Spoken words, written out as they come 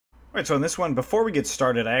Alright, so in this one, before we get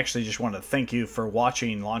started, I actually just wanted to thank you for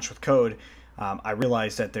watching Launch with Code. I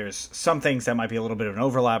realize that there's some things that might be a little bit of an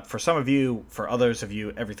overlap. For some of you, for others of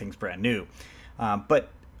you, everything's brand new. But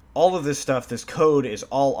all of this stuff, this code is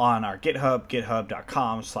all on our GitHub,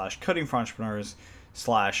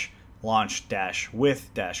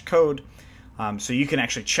 github.com/codingforentrepreneurs/launch-with-code. So you can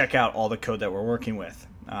actually check out all the code that we're working with.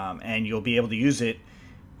 And you'll be able to use it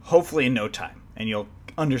hopefully in no time. And you'll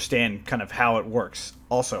understand kind of how it works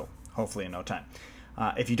also, hopefully in no time.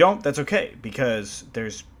 If you don't, that's okay, because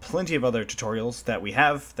there's plenty of other tutorials that we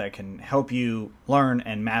have that can help you learn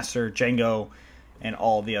and master Django and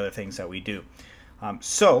all the other things that we do.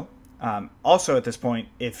 Also at this point,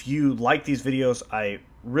 if you like these videos, I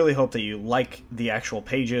really hope that you like the actual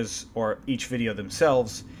pages or each video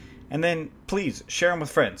themselves, and then please share them with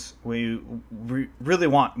friends. We really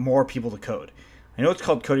want more people to code. I know it's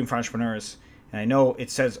called Coding for Entrepreneurs, and I know it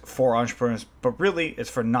says for entrepreneurs, but really it's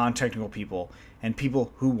for non-technical people and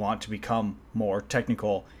people who want to become more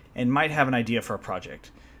technical and might have an idea for a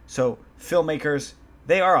project. So filmmakers,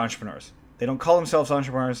 they are entrepreneurs. They don't call themselves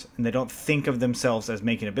entrepreneurs, and they don't think of themselves as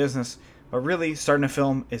making a business, but really starting a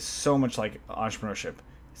film is so much like entrepreneurship.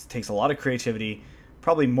 It takes a lot of creativity,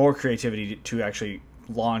 probably more creativity to actually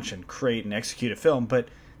launch and create and execute a film, but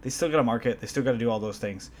they still got to market, they still got to do all those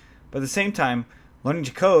things. But at the same time, learning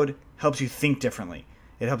to code helps you think differently.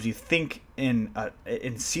 It helps you think and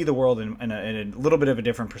see the world in a little bit of a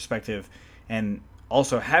different perspective. And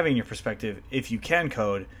also having your perspective, if you can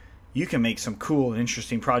code, you can make some cool and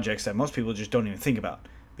interesting projects that most people just don't even think about,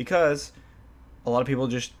 because a lot of people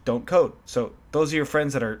just don't code. So those are your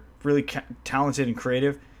friends that are really talented and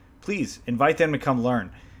creative. Please invite them to come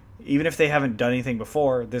learn. Even if they haven't done anything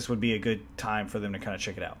before, this would be a good time for them to kind of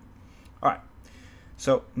check it out. All right.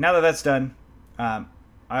 So now that that's done,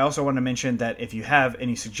 I also want to mention that if you have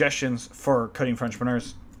any suggestions for Coding for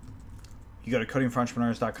Entrepreneurs, you go to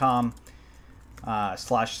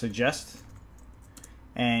codingforentrepreneurs.com/suggest,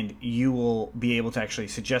 and you will be able to actually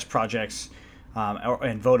suggest projects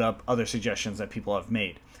and vote up other suggestions that people have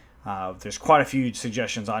made. There's quite a few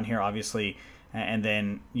suggestions on here, obviously, and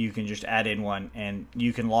then you can just add in one, and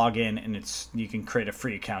you can log in, and you can create a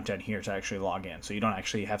free account down here to actually log in. So you don't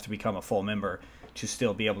actually have to become a full member to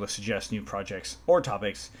still be able to suggest new projects or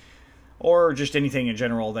topics, or just anything in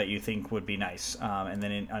general that you think would be nice. And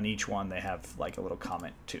then on each one, they have like a little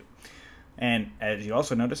comment too. And as you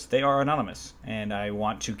also notice, they are anonymous, and I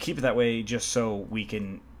want to keep it that way just so we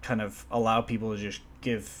can kind of allow people to just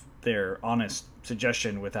give their honest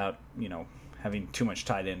suggestion without, having too much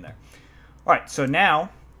tied in there. All right, so now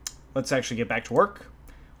let's actually get back to work.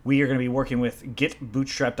 We are going to be working with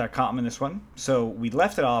getbootstrap.com in this one. So we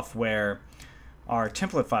left it off where our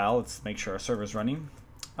template file, let's make sure our server's running,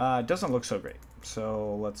 doesn't look so great.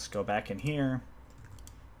 So let's go back in here,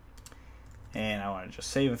 and I want to just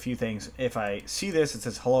save a few things. If I see this, it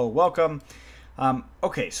says hello, welcome.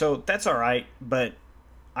 Okay, so that's all right, but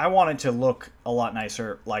I want it to look a lot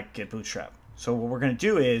nicer like Get Bootstrap. So what we're going to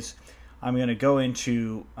do is I'm going to go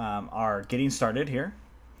into our getting started here,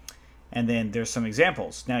 and then there's some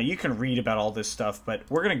examples. Now you can read about all this stuff, but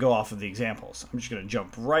we're going to go off of the examples. I'm just going to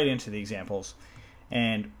jump right into the examples.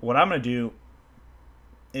 And what I'm going to do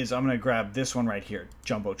is I'm going to grab this one right here,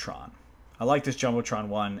 Jumbotron. I like this Jumbotron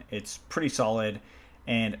one. It's pretty solid.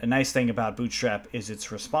 And a nice thing about Bootstrap is it's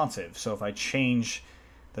responsive. So if I change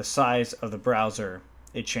the size of the browser,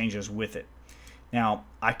 it changes with it. Now,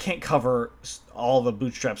 I can't cover all the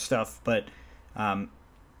Bootstrap stuff, but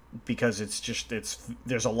because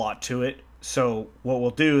there's a lot to it. So what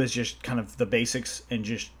we'll do is just kind of the basics and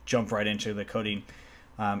just jump right into the coding.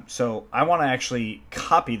 So I want to actually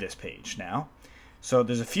copy this page now. So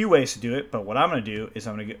there's a few ways to do it, but what I'm going to do is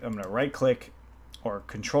I'm going to right click or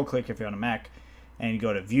control click if you're on a Mac, and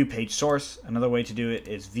go to View Page Source. Another way to do it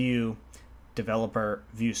is View Developer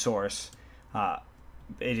View Source.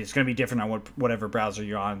 It is going to be different on whatever browser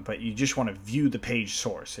you're on, but you just want to view the page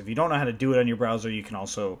source. If you don't know how to do it on your browser, you can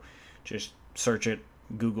also just search it,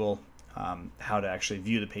 Google how to actually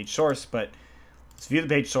view the page source. But let's view the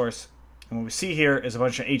page source, and what we see here is a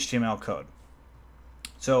bunch of HTML code.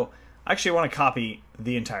 So I actually want to copy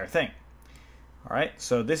the entire thing. All right,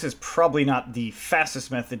 so this is probably not the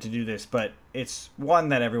fastest method to do this, but it's one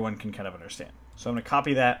that everyone can kind of understand. So I'm going to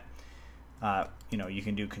copy that. You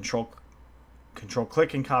can do control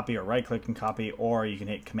click and copy, or right click and copy, or you can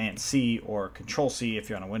hit Command C or Control C if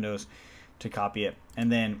you're on a Windows to copy it.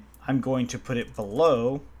 And then I'm going to put it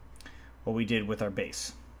below what we did with our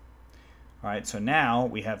base. All right, so now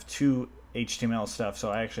we have two HTML stuff, so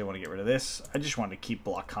I actually want to get rid of this. I just wanted to keep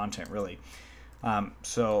block content, really.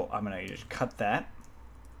 So I'm going to just cut that.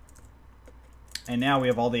 And now we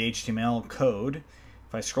have all the HTML code.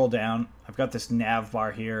 If I scroll down, I've got this nav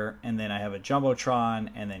bar here, and then I have a Jumbotron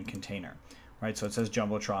and then container, right? So it says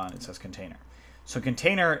Jumbotron, it says container. So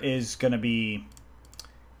container is going to be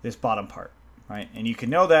this bottom part, right? And you can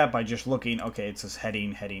know that by just looking, okay, it says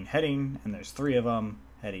heading, heading, heading, and there's 3 of them.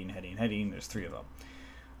 Heading, heading, heading, there's 3 of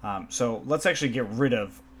them. So let's actually get rid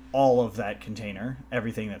of all of that container,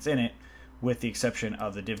 everything that's in it, with the exception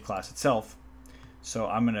of the div class itself. So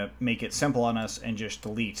I'm going to make it simple on us and just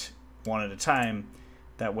delete one at a time.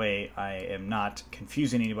 That way I am not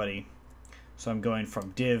confusing anybody. So I'm going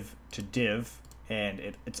from div to div, and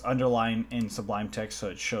it's underlined in Sublime Text, so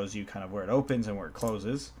it shows you kind of where it opens and where it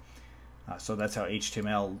closes. So that's how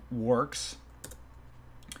HTML works.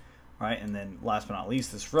 All right, and then last but not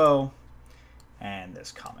least, this row and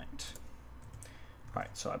this comment. All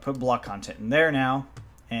right, so I put block content in there now,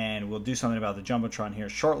 and we'll do something about the Jumbotron here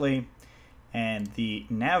shortly. And the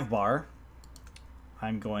nav bar,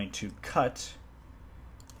 I'm going to cut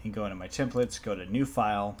and go into my templates, go to new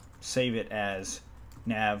file, save it as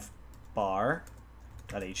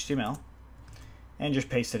navbar.html, and just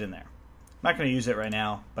paste it in there. I'm not going to use it right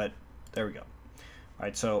now, but there we go. All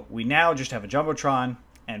right, so we now just have a Jumbotron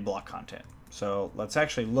and block content. So let's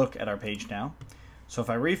actually look at our page now. So if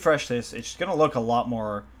I refresh this, it's going to look a lot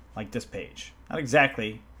more like this page. Not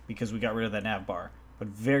exactly, because we got rid of that nav bar, but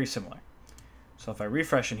very similar. So if I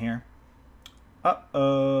refresh in here,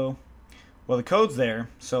 uh-oh. Well, the code's there,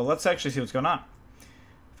 so let's actually see what's going on.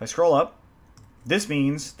 If I scroll up, this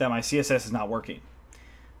means that my CSS is not working.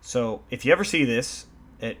 So if you ever see this,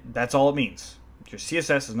 that's all it means. Your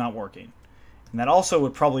CSS is not working. And that also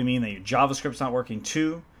would probably mean that your JavaScript's not working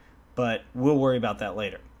too, but we'll worry about that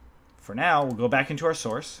later. For now, we'll go back into our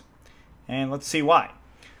source, and let's see why.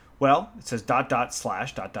 Well, it says ...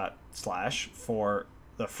 for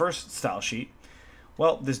the first style sheet.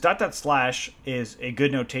 Well, this ... is a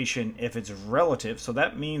good notation if it's relative, so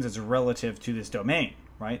that means it's relative to this domain,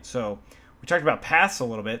 right? So we talked about paths a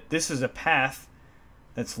little bit. This is a path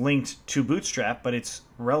that's linked to Bootstrap, but it's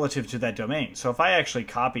relative to that domain. So if I actually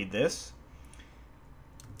copied this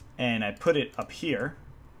and I put it up here,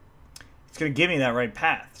 it's going to give me that right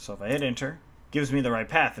path. So if I hit enter, it gives me the right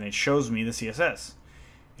path, and it shows me the CSS.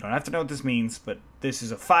 You don't have to know what this means, but this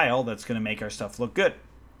is a file that's going to make our stuff look good.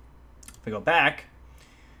 If I go back,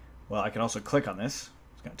 well, I can also click on this.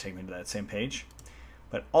 It's going to take me to that same page.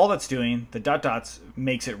 But all that's doing, the ...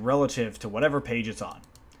 makes it relative to whatever page it's on.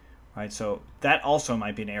 Right? So that also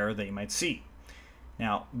might be an error that you might see.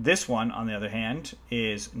 Now, this one, on the other hand,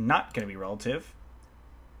 is not going to be relative.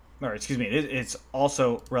 Or, excuse me, it's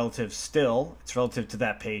also relative still. It's relative to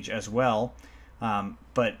that page as well.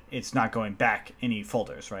 But it's not going back any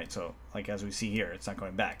folders, right? So, like as we see here, it's not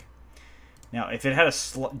going back. Now, if it had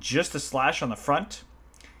just a slash on the front,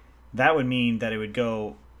 that would mean that it would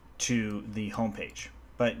go to the home page.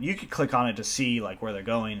 But you could click on it to see like where they're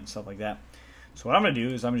going and stuff like that. So what I'm going to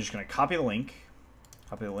do is I'm just going to copy the link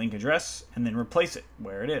address, and then replace it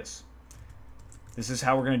where it is. This is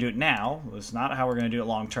how we're going to do it now. This is not how we're going to do it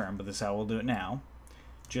long term, but this is how we'll do it now,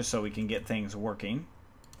 just so we can get things working.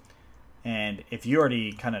 And if you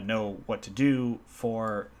already kind of know what to do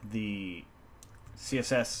for the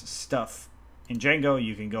CSS stuff in Django,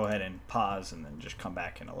 you can go ahead and pause and then just come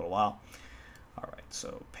back in a little while. All right,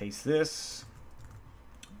 so paste this.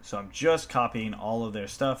 So I'm just copying all of their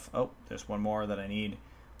stuff. Oh, there's one more that I need,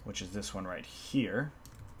 which is this one right here.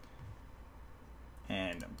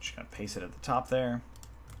 And I'm just going to paste it at the top there.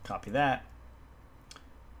 Copy that.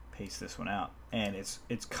 Paste this one out. And it's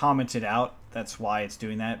commented out. That's why it's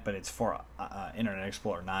doing that, but it's for Internet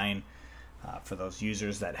Explorer 9. For those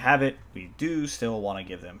users that have it, we do still want to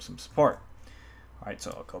give them some support. All right,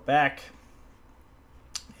 so I'll go back.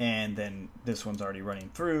 And then this one's already running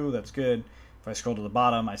through. That's good. If I scroll to the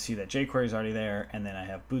bottom, I see that jQuery is already there, and then I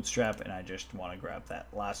have Bootstrap, and I just want to grab that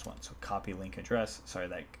last one. So copy link address. Sorry,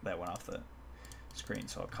 that went off the screen.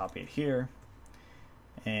 So I'll copy it here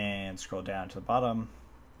and scroll down to the bottom.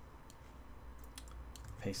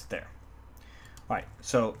 Paste it there. All right,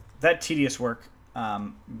 so that tedious work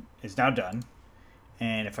is now done.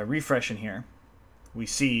 And if I refresh in here, we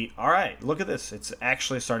see, all right, look at this. It's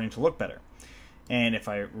actually starting to look better. And if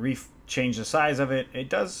I change the size of it, it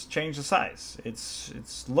does change the size.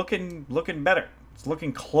 It's looking better. It's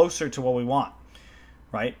looking closer to what we want,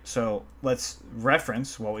 right? So let's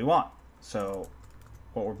reference what we want. So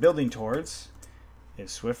what we're building towards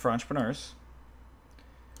is Swift for Entrepreneurs.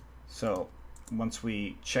 So once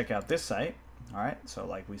we check out this site, all right, so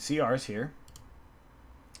like we see ours here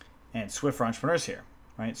and Swift for Entrepreneurs here,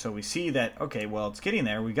 right? So we see that, okay, well, it's getting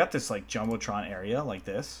there. We got this like Jumbotron area like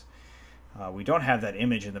this. We don't have that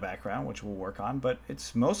image in the background, which we'll work on, but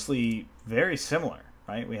it's mostly very similar,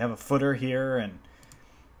 right? We have a footer here, and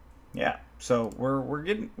yeah, so we're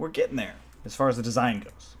getting there as far as the design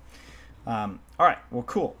goes. All right, well,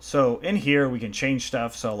 cool. So in here we can change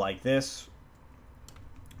stuff. So like this,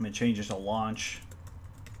 I'm gonna change it to launch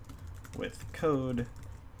with code,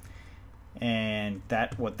 and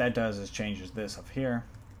what that does is changes this up here.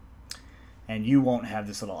 And you won't have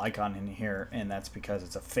this little icon in here, and that's because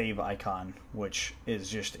it's a fave icon, which is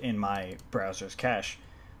just in my browser's cache.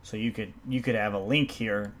 So you could have a link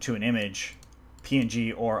here to an image,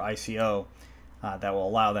 PNG or ICO, that will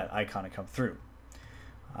allow that icon to come through.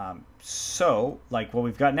 So like what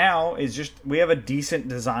we've got now is just we have a decent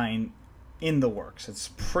design in the works. It's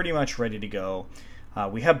pretty much ready to go.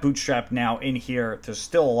 We have Bootstrap now in here. There's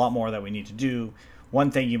still a lot more that we need to do. One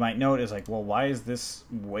thing you might note is like, well, why is this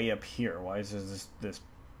way up here? Why is this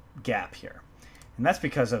gap here? And that's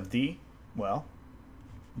because of the nav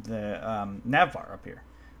bar up here,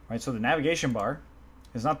 right? So the navigation bar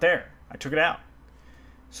is not there. I took it out.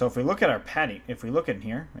 So if we look at our padding, if we look in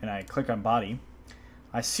here and I click on body,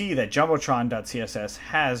 I see that jumbotron.css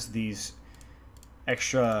has these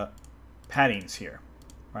extra paddings here,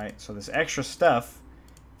 right? So this extra stuff,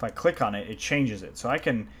 if I click on it, it changes it. So I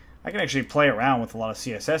can actually play around with a lot of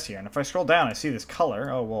CSS here. And if I scroll down, I see this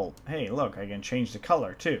color. Oh, well, hey, look, I can change the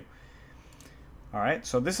color too. All right,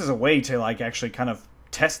 so this is a way to like actually kind of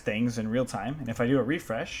test things in real time. And if I do a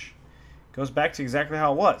refresh, it goes back to exactly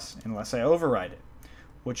how it was, unless I override it,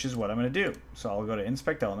 which is what I'm going to do. So I'll go to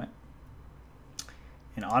inspect element.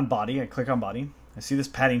 And on body, I click on body. I see this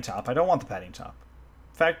padding top. I don't want the padding top.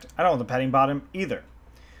 In fact, I don't want the padding bottom either.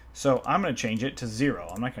 So I'm going to change it to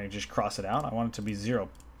 0. I'm not going to just cross it out. I want it to be 0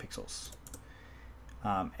 pixels.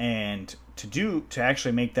 And to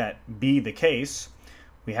actually make that be the case,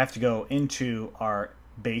 we have to go into our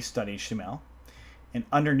base.html, and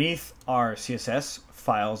underneath our CSS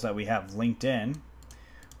files that we have linked in,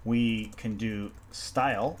 we can do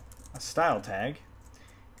style, a style tag,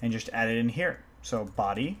 and just add it in here. So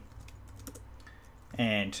body,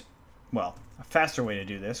 and well, a faster way to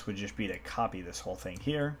do this would just be to copy this whole thing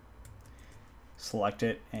here, select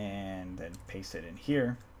it, and then paste it in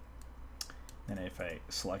here. And if I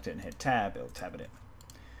select it and hit tab, it'll tab it in.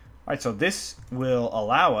 All right, so this will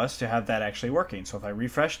allow us to have that actually working. So if I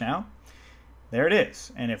refresh now, there it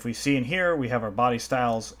is. And if we see in here, we have our body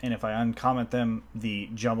styles, and if I uncomment them, the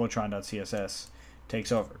jumbotron.css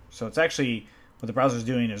takes over. So it's actually, what the browser is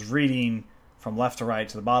doing is reading from left to right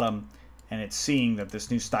to the bottom, and it's seeing that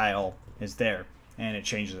this new style is there, and it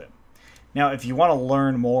changes it. Now, if you want to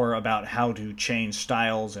learn more about how to change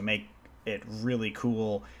styles and make it really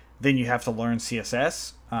cool, then you have to learn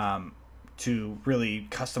CSS to really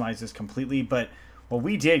customize this completely. But what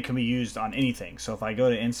we did can be used on anything. So if I go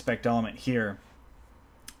to inspect element here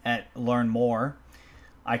at learn more,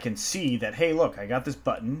 I can see that, hey, look, I got this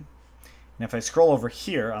button. And if I scroll over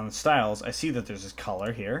here on the styles, I see that there's this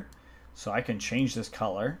color here. So I can change this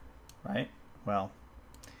color, right? Well,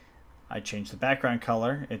 I changed the background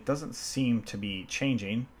color. It doesn't seem to be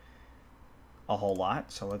changing a whole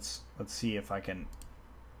lot. So let's see if I can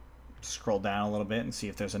scroll down a little bit and see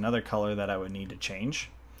if there's another color that I would need to change.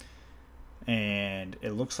 And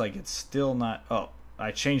it looks like it's still not. Oh,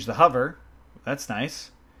 I changed the hover. That's nice.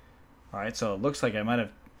 All right, so it looks like I might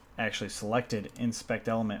have actually selected inspect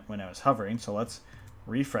element when I was hovering. So let's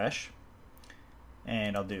refresh,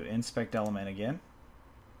 and I'll do inspect element again,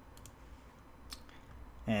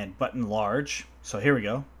 and button large. So here we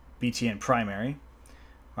go, BTN primary.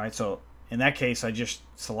 All right, so in that case, I just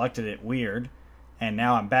selected it weird, and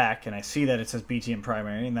now I'm back, and I see that it says BTN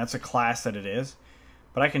primary, and that's a class that it is.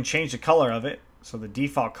 But I can change the color of it, so the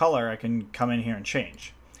default color I can come in here and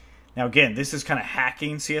change. Now again, this is kind of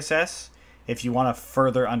hacking CSS. If you want to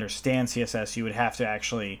further understand CSS, you would have to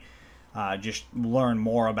actually just learn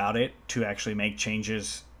more about it to actually make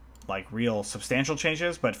changes, like real substantial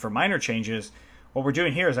changes. But for minor changes, what we're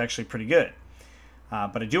doing here is actually pretty good.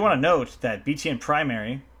 But I do want to note that BTN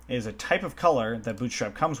primary is a type of color that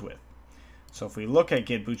Bootstrap comes with. So if we look at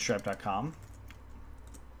getbootstrap.com,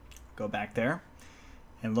 go back there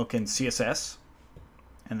and look in CSS,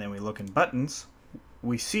 and then we look in buttons,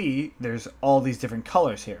 we see there's all these different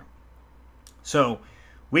colors here. So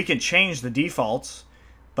we can change the defaults,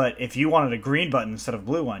 but if you wanted a green button instead of a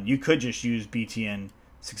blue one, you could just use BTN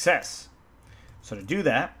success. So to do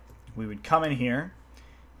that, we would come in here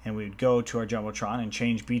and we would go to our Jumbotron and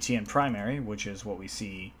change BTN primary, which is what we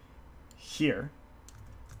see here,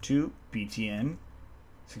 to BTN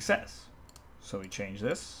success. So we change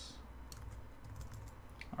this.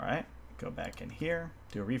 All right, go back in here,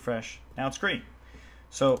 do a refresh. Now it's green.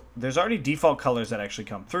 So there's already default colors that actually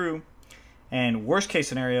come through. And worst case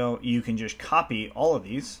scenario, you can just copy all of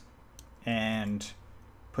these and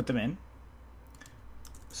put them in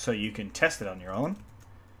so you can test it on your own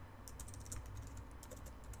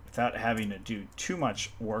without having to do too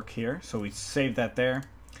much work here. So we save that there,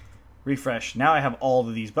 refresh. Now I have all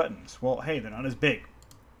of these buttons. Well, hey, they're not as big.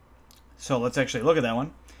 So let's actually look at that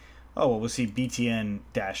one. Oh, well, we'll see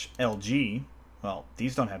BTN-LG. Well,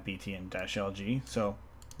 these don't have BTN-LG, so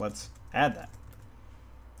let's add that.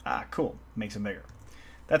 Ah, cool. Makes them bigger.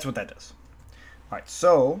 That's what that does. All right,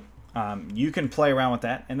 so you can play around with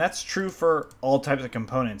that, and that's true for all types of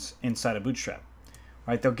components inside of Bootstrap.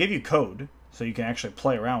 Right? They'll give you code, so you can actually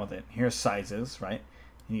play around with it. Here's sizes, right?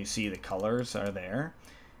 And you see the colors are there,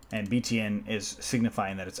 and BTN is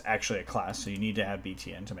signifying that it's actually a class, so you need to have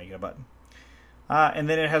BTN to make it a button. And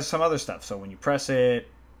then it has some other stuff. So when you press it,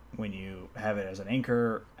 when you have it as an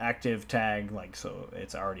anchor active tag, like so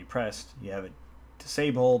it's already pressed, you have it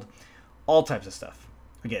disabled, all types of stuff.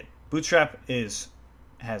 Again, Bootstrap has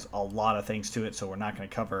a lot of things to it, so we're not going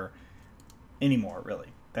to cover anymore really.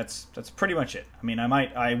 That's pretty much it. I mean,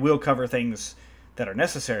 I will cover things that are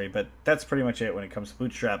necessary, but that's pretty much it when it comes to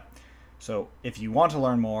Bootstrap. So if you want to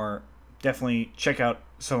learn more, definitely check out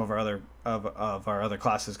some of our other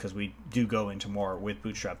classes, because we do go into more with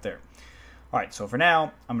Bootstrap there. All right, so for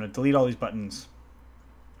now, I'm going to delete all these buttons.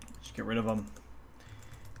 Just get rid of them.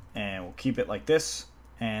 And we'll keep it like this.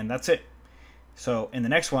 And that's it. So in the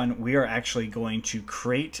next one, we are actually going to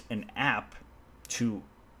create an app to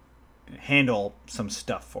handle some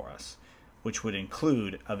stuff for us, which would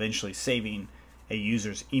include eventually saving a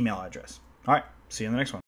user's email address. All right, see you in the next one.